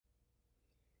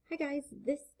Hi guys,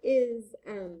 this is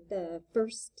the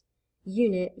first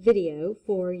unit video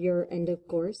for your end of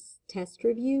course test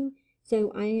review.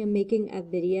 So I am making a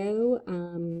video,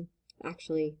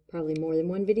 actually probably more than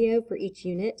one video for each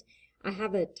unit. I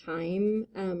have a time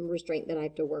restraint that I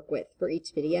have to work with for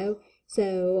each video.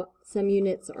 So some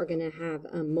units are going to have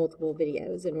multiple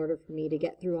videos in order for me to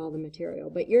get through all the material.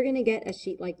 But you're going to get a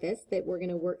sheet like this that we're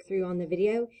going to work through on the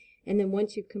video. And then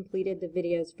once you've completed the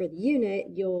videos for the unit,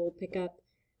 you'll pick up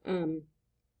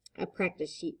a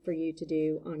practice sheet for you to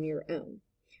do on your own.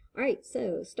 Alright,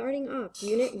 so starting off,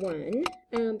 Unit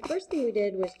 1, first thing we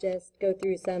did was just go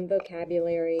through some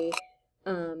vocabulary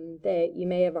that you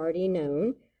may have already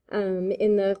known.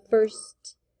 In the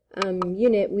first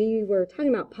unit, we were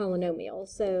talking about polynomials.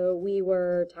 So we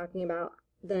were talking about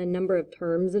the number of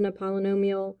terms in a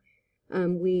polynomial.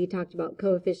 We talked about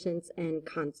coefficients and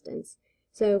constants.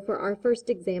 So for our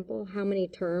first example, how many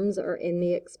terms are in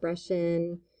the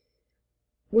expression?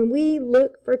 When we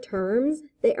look for terms,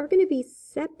 they are going to be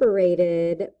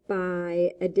separated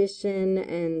by addition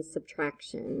and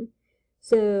subtraction.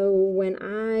 So when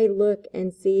I look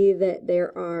and see that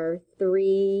there are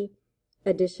 3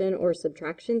 addition or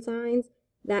subtraction signs,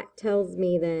 that tells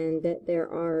me then that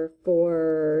there are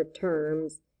 4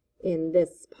 terms in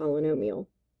this polynomial.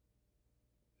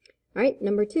 All right,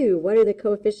 number 2, what are the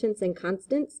coefficients and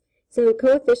constants? So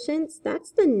coefficients,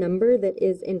 that's the number that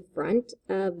is in front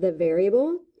of the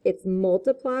variable. It's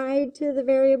multiplied to the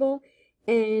variable,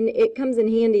 and it comes in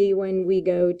handy when we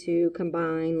go to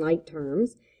combine like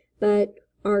terms. But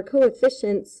our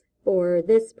coefficients for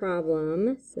this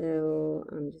problem, so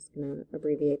I'm just going to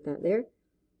abbreviate that there,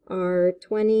 are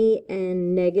 20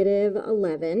 and negative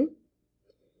 11.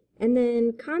 And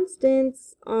then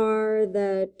constants are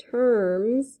the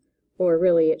terms, or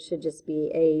really it should just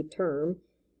be a term,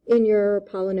 in your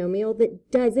polynomial that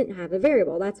doesn't have a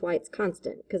variable. That's why it's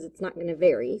constant, because it's not going to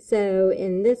vary. So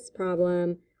in this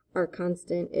problem, our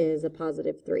constant is a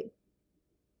positive 3.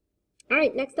 All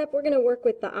right, next up we're going to work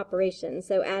with the operations.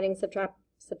 So adding,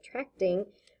 subtracting,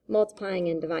 multiplying,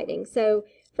 and dividing. So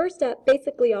first up,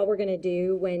 basically all we're going to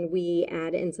do when we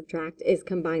add and subtract is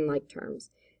combine like terms.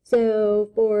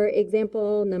 So for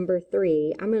example number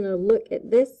 3, I'm going to look at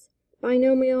this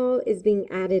binomial is being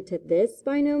added to this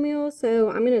binomial, so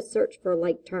I'm going to search for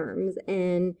like terms,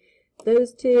 and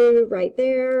those 2 right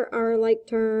there are like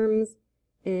terms,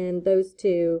 and those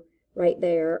 2 right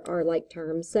there are like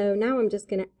terms. So now I'm just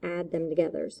going to add them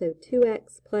together. So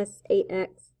 2x plus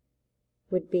 8x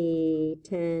would be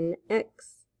 10x,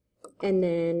 and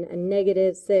then a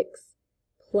negative 6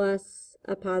 plus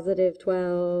a positive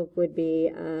 12 would be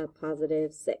a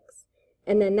positive 6.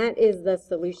 And then that is the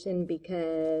solution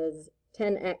because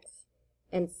 10x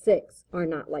and 6 are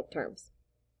not like terms.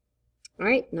 All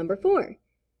right, number 4.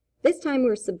 This time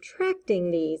we're subtracting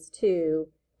these 2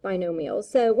 binomials.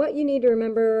 So what you need to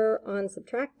remember on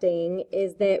subtracting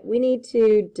is that we need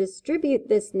to distribute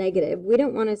this negative. We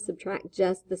don't want to subtract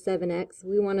just the 7x.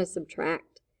 We want to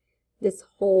subtract this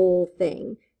whole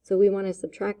thing. So we want to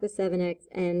subtract the 7x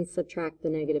and subtract the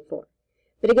negative 4.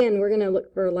 But again, we're going to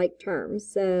look for like terms.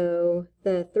 So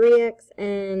the 3x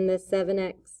and the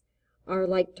 7x are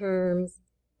like terms.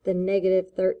 The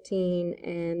negative 13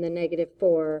 and the negative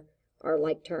 4 are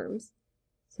like terms.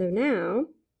 So now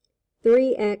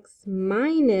 3x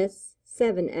minus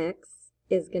 7x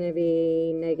is going to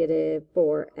be negative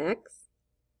 4x.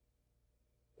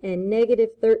 And negative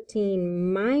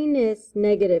 13 minus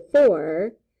negative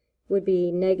 4 would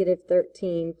be negative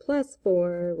 13 plus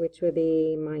 4, which would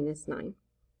be minus 9.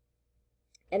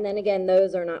 And then again,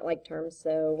 those are not like terms,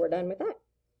 so we're done with that.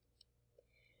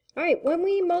 All right, when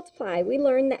we multiply, we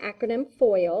learn the acronym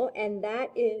FOIL, and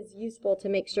that is useful to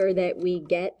make sure that we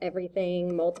get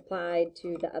everything multiplied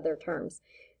to the other terms.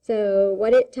 So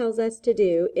what it tells us to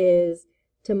do is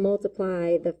to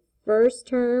multiply the first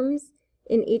terms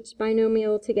in each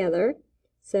binomial together.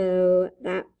 So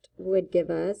that would give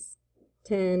us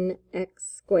 10x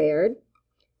squared.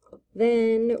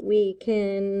 Then we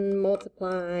can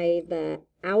multiply the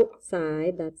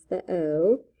outside, that's the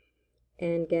O,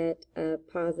 and get a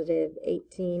positive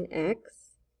 18x.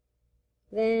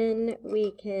 Then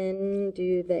we can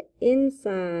do the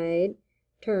inside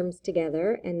terms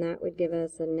together, and that would give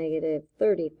us a negative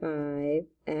 35x.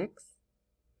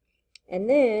 And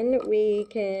then we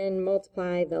can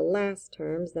multiply the last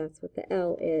terms, that's what the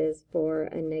L is, for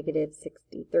a negative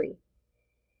 63.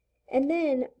 And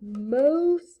then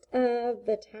most of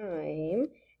the time,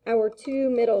 our 2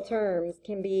 middle terms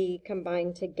can be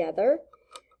combined together.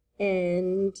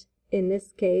 And in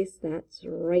this case, that's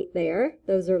right there.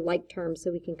 Those are like terms,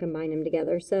 so we can combine them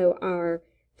together. So our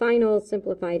final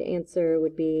simplified answer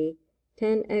would be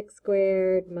 10x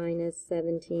squared minus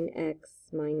 17x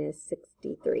minus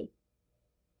 63.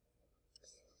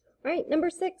 All right, number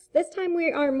 6. This time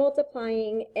we are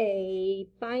multiplying a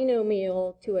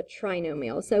binomial to a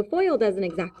trinomial. So FOIL doesn't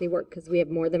exactly work because we have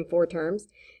more than 4 terms.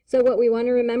 So what we want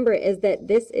to remember is that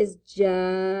this is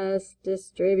just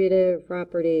distributive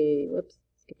property. Whoops,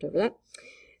 skipped over that.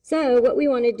 So what we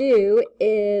want to do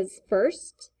is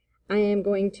first, I am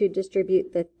going to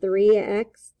distribute the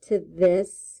 3x to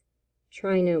this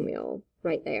trinomial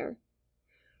right there.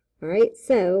 All right,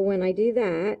 so when I do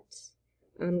that,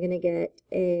 I'm going to get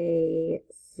a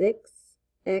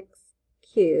 6x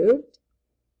cubed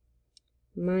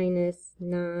minus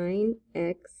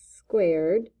 9x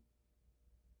squared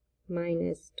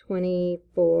minus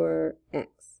 24x.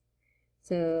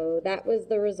 So that was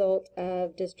the result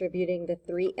of distributing the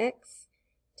 3x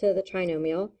to the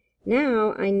trinomial.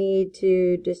 Now I need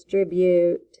to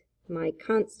distribute my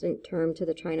constant term to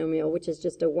the trinomial, which is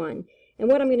just a 1. And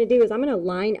what I'm going to do is I'm going to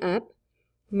line up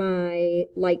my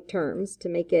like terms to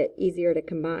make it easier to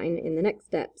combine in the next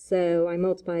step. So I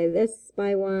multiply this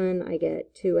by 1, I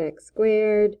get 2x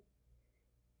squared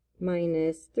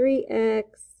minus 3x,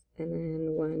 and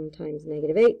then 1 times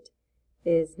negative 8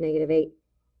 is negative 8.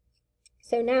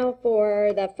 So now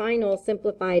for the final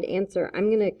simplified answer, I'm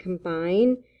going to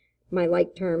combine my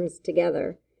like terms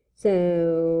together.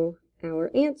 So our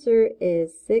answer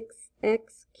is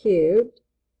 6x cubed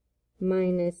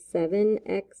minus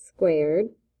 7x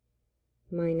squared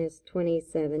minus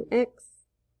 27x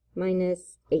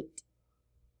minus 8.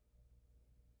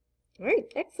 All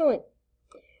right, excellent.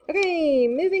 Okay,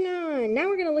 moving on. Now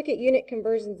we're going to look at unit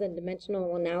conversions and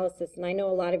dimensional analysis. And I know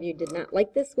a lot of you did not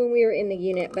like this when we were in the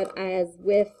unit, but as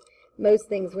with most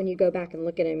things, when you go back and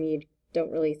look at them, you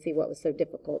don't really see what was so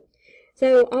difficult.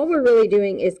 So all we're really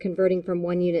doing is converting from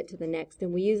one unit to the next,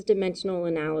 and we use dimensional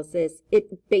analysis.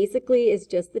 It basically is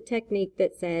just the technique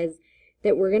that says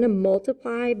that we're going to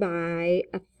multiply by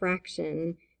a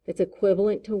fraction that's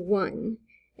equivalent to 1,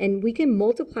 and we can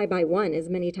multiply by 1 as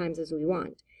many times as we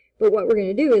want. But what we're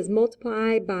going to do is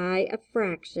multiply by a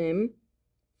fraction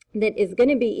that is going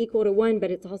to be equal to 1,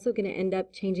 but it's also going to end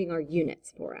up changing our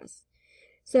units for us.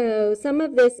 So some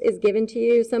of this is given to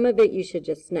you, some of it you should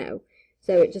just know.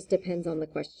 So it just depends on the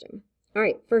question. All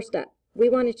right, first up, we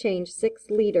want to change 6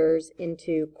 liters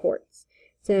into quarts.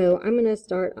 So I'm going to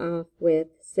start off with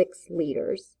 6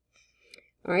 liters.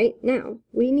 All right, now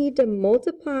we need to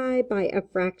multiply by a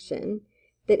fraction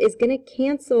that is going to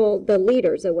cancel the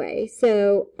liters away.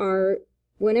 So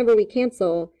whenever we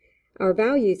cancel, our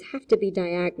values have to be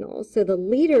diagonal. So the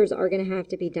liters are going to have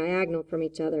to be diagonal from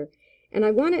each other. And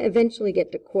I want to eventually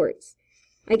get to quarts.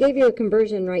 I gave you a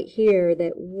conversion right here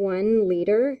that 1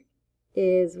 liter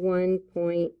is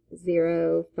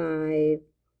 1.05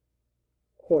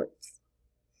 quarts.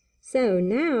 So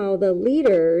now the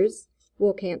liters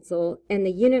will cancel, and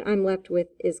the unit I'm left with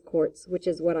is quarts, which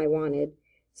is what I wanted.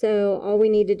 So all we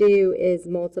need to do is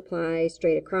multiply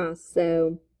straight across.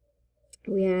 So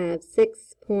we have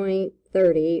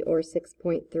 6.30 or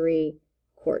 6.3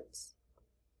 quarts.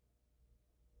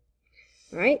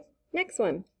 All right, next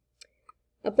one.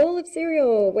 A bowl of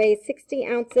cereal weighs 60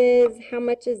 ounces. How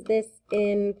much is this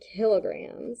in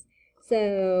kilograms?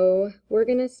 So we're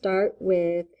going to start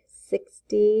with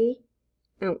 60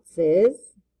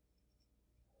 ounces.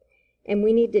 And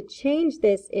we need to change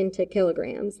this into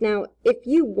kilograms. Now, if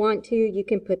you want to, you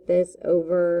can put this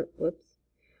over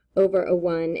a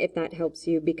 1 if that helps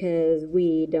you, because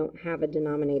we don't have a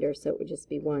denominator, so it would just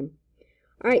be 1.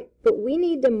 All right, but we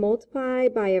need to multiply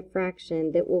by a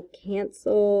fraction that will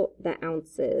cancel the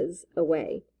ounces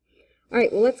away. All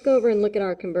right, well, let's go over and look at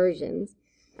our conversions.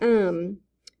 We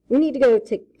need to go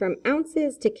from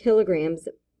ounces to kilograms.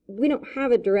 We don't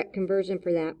have a direct conversion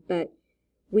for that, but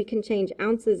we can change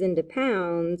ounces into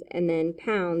pounds and then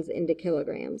pounds into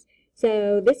kilograms.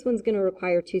 So this one's going to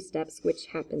require 2 steps, which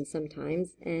happens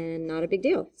sometimes, and not a big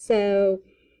deal. So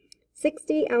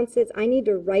 60 ounces, I need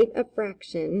to write a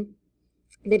fraction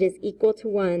that is equal to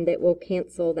 1 that will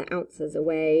cancel the ounces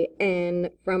away.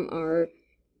 And from our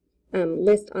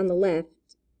list on the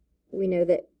left, we know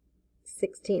that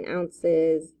 16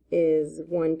 ounces is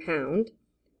 1 pound.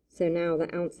 So now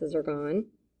the ounces are gone.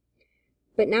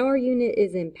 But now our unit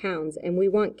is in pounds, and we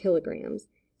want kilograms.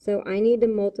 So I need to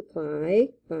multiply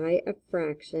by a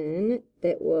fraction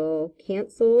that will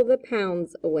cancel the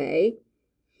pounds away.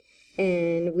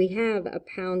 And we have a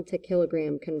pound to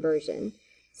kilogram conversion.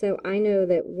 So I know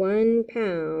that 1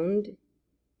 pound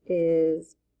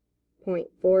is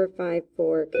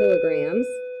 0.454 kilograms.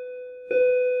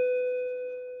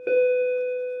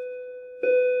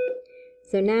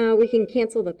 So now we can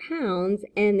cancel the pounds,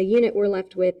 and the unit we're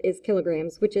left with is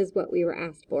kilograms, which is what we were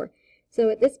asked for. So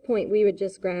at this point, we would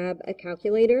just grab a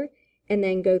calculator and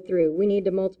then go through. We need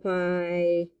to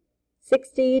multiply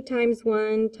 60 times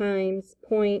 1 times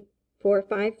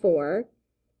 0.454,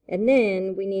 and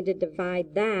then we need to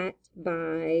divide that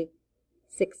by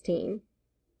 16.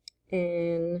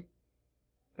 And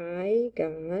I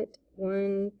got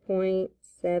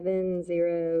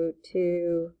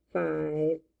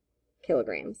 1.7025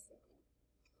 kilograms.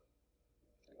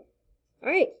 All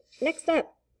right, next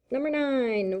up, number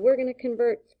 9, we're going to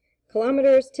convert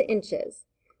kilometers to inches.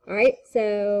 All right,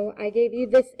 so I gave you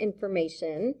this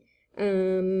information.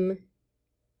 Kilometers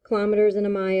in a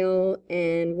mile,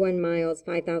 and 1 mile is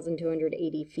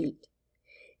 5,280 feet.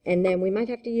 And then we might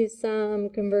have to use some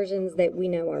conversions that we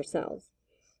know ourselves.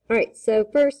 All right, so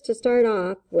first to start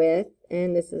off with,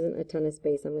 and this isn't a ton of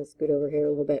space, I'm going to scoot over here a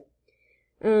little bit.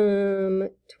 12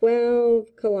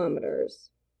 kilometers.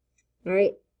 All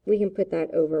right, we can put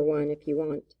that over 1 if you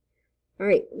want. All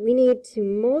right, we need to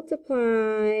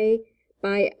multiply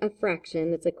by a fraction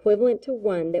that's equivalent to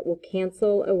 1 that will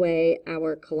cancel away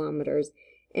our kilometers.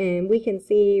 And we can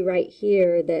see right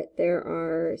here that there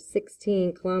are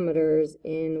 16 kilometers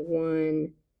in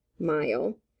 1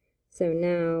 mile. So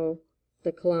now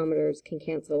the kilometers can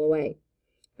cancel away.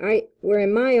 All right, we're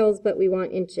in miles, but we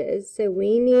want inches. So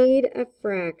we need a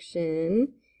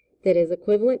fraction that is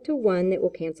equivalent to 1 that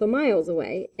will cancel miles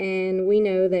away. And we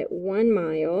know that 1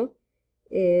 mile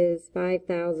is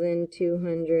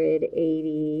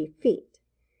 5,280 feet.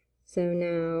 So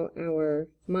now our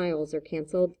miles are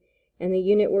canceled, and the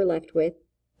unit we're left with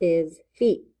is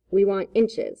feet. We want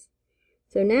inches.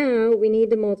 So now we need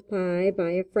to multiply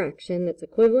by a fraction that's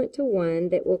equivalent to 1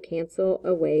 that will cancel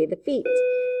away the feet.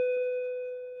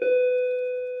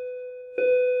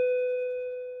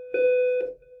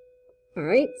 All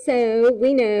right, so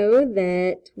we know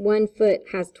that 1 foot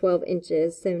has 12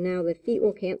 inches, so now the feet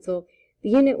will cancel. The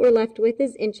unit we're left with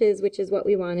is inches, which is what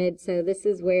we wanted, so this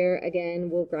is where, again,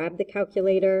 we'll grab the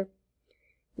calculator.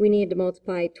 We need to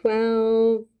multiply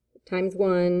 12 times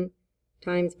 1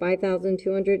 times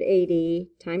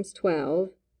 5,280 times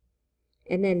 12,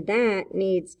 and then that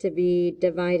needs to be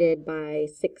divided by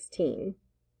 16.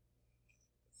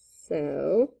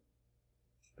 So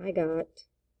I got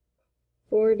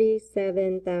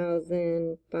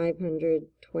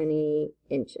 47,520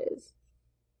 inches.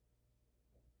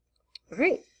 All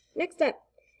right, next up.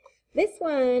 This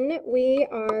one, we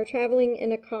are traveling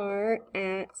in a car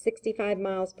at 65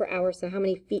 miles per hour, so how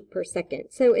many feet per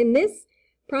second? So in this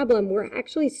problem, we're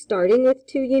actually starting with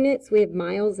 2 units. We have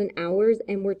miles and hours,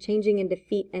 and we're changing into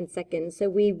feet and seconds. So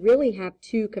we really have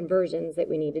 2 conversions that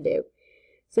we need to do.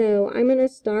 So I'm going to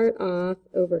start off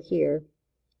over here.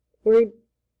 We're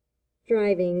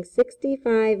driving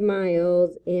 65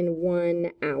 miles in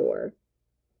 1 hour.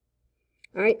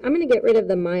 All right, I'm going to get rid of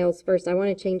the miles first. I want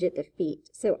to change it to feet.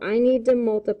 So I need to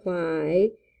multiply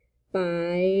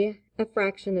by a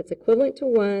fraction that's equivalent to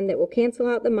 1 that will cancel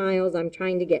out the miles. I'm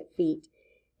trying to get feet.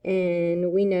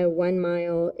 And we know 1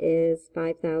 mile is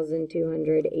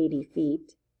 5,280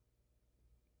 feet.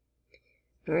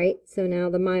 All right, so now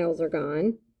the miles are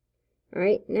gone. All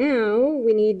right, now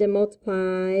we need to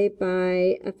multiply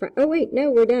by a oh wait, no,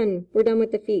 we're done. We're done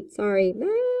with the feet. Sorry.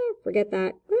 Forget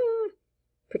that.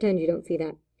 Pretend you don't see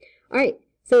that. All right,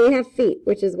 so we have feet,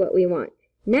 which is what we want.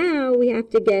 Now we have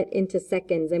to get into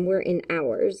seconds, and we're in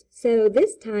hours. So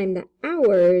this time the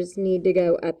hours need to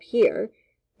go up here,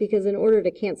 because in order to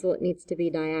cancel, it needs to be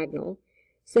diagonal.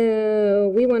 So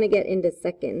we want to get into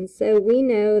seconds. So we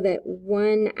know that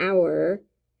 1 hour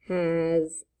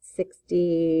has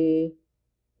 60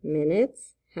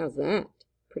 minutes. How's that?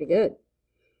 Pretty good.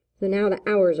 So now the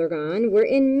hours are gone. We're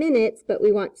in minutes, but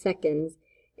we want seconds.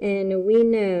 And we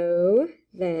know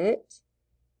that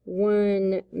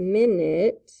 1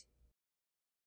 minute